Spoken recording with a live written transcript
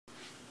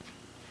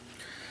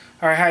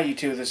Alright, hi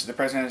YouTube, this is the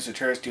President of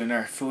Tourist doing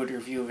our food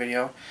review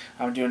video.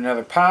 I'm doing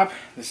another pop.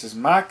 This is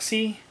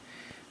Moxie.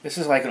 This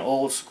is like an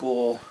old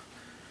school,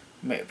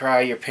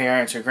 probably your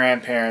parents or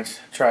grandparents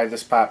tried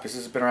this pop. This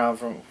has been around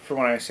for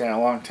what I understand a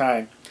long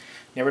time.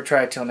 Never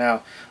tried it till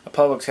now. A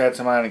Publix had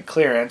some on in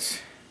clearance.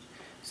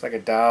 It's like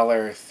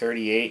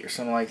 $1.38 or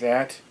something like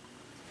that.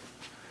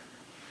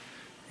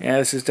 Yeah,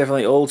 this is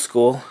definitely old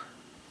school.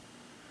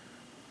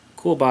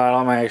 Cool bottle,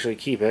 I might actually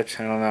keep it,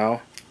 I don't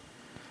know.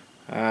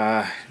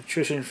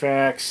 Nutrition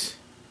facts.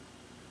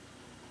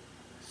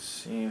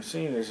 Let's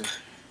see, there's a, I'm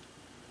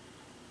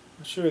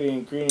not sure where the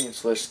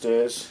ingredients list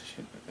is.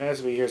 It has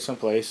to be here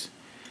someplace.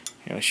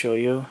 Here, I'll show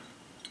you.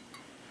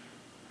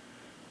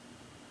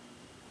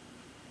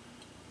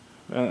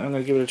 I'm going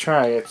to give it a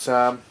try. It's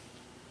 12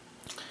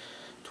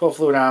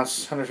 fluid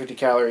ounce, 150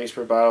 calories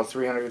per bottle,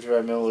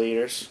 355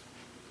 milliliters.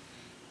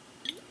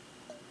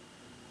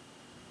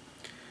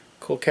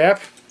 Cool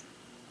cap.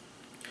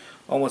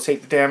 Almost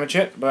hate to damage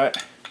it,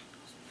 but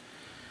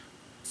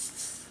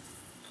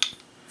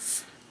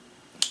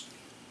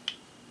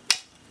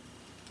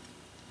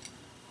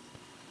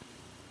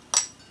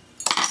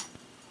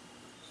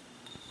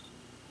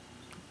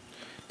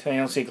you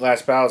don't see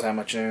glass bottles that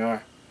much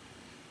anymore.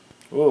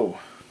 Ooh.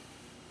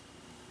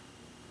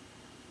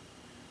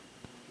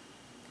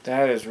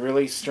 That is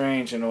really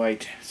strange in the way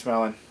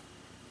smelling.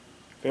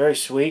 Very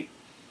sweet.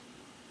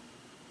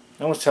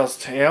 It almost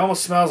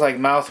smells like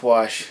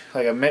mouthwash,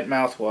 like a mint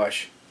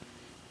mouthwash.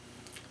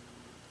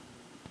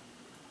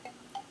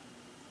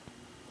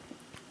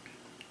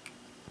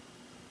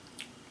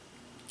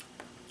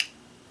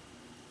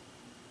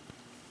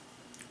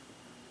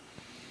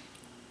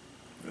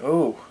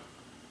 Ooh.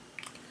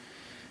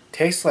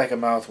 Tastes like a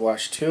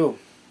mouthwash too.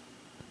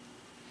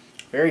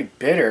 Very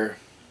bitter.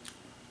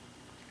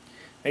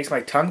 Makes my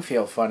tongue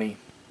feel funny.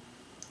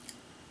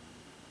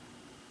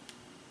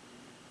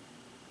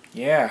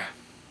 Yeah.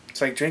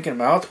 It's like drinking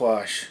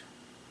mouthwash.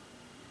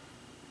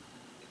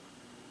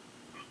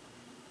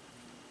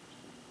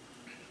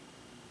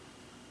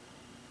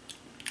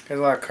 Has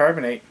a lot of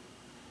carbonate.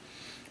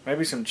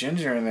 Maybe some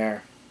ginger in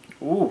there.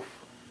 Ooh.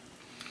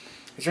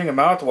 It's drinking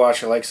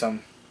mouthwash or like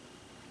some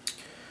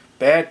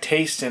bad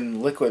taste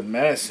in liquid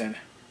medicine.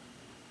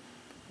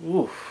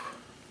 Ooh.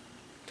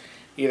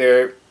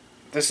 Either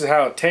this is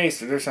how it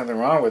tastes or there's something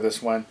wrong with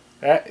this one.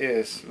 That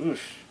is,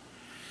 oof,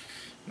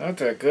 not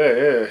that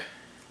good. Ugh.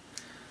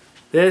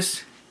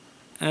 This,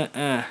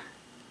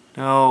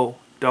 no,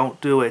 don't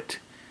do it.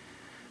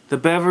 The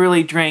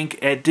Beverly drink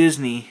at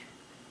Disney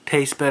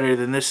tastes better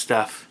than this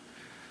stuff.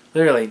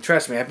 Literally,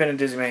 trust me, I've been to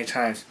Disney many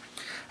times.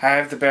 I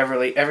have the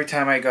Beverly every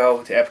time I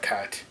go to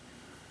Epcot.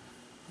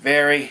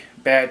 Very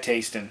bad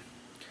tasting.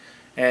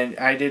 And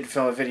I did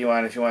film a video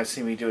on it if you want to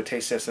see me do a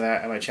taste test of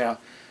that on my channel.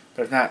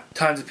 But if not,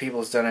 tons of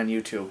people have done on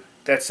YouTube.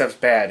 That stuff's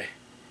bad.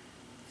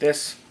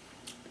 This,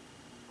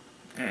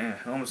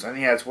 almost, I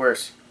think that's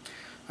worse.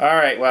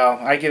 Alright, well,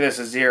 I give this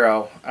a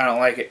 0. I don't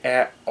like it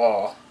at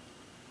all.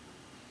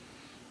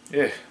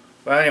 Ugh.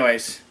 Well,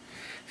 anyways,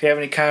 if you have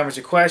any comments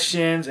or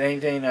questions,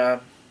 anything you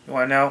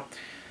want to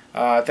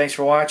know, thanks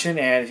for watching.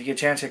 And if you get a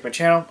chance, check my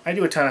channel. I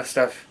do a ton of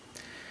stuff.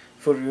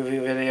 Food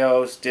review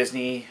videos,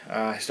 Disney,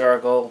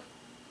 historical,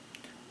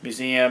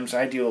 museums.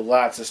 I do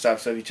lots of stuff,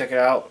 so if you check it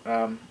out,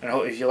 and I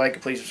hope if you like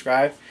it, please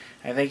subscribe.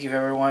 And thank you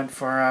everyone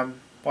for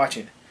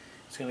watching.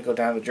 It's going to go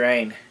down the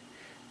drain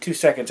 2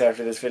 seconds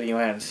after this video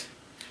ends.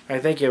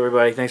 Alright, thank you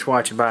everybody. Thanks for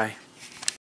watching. Bye.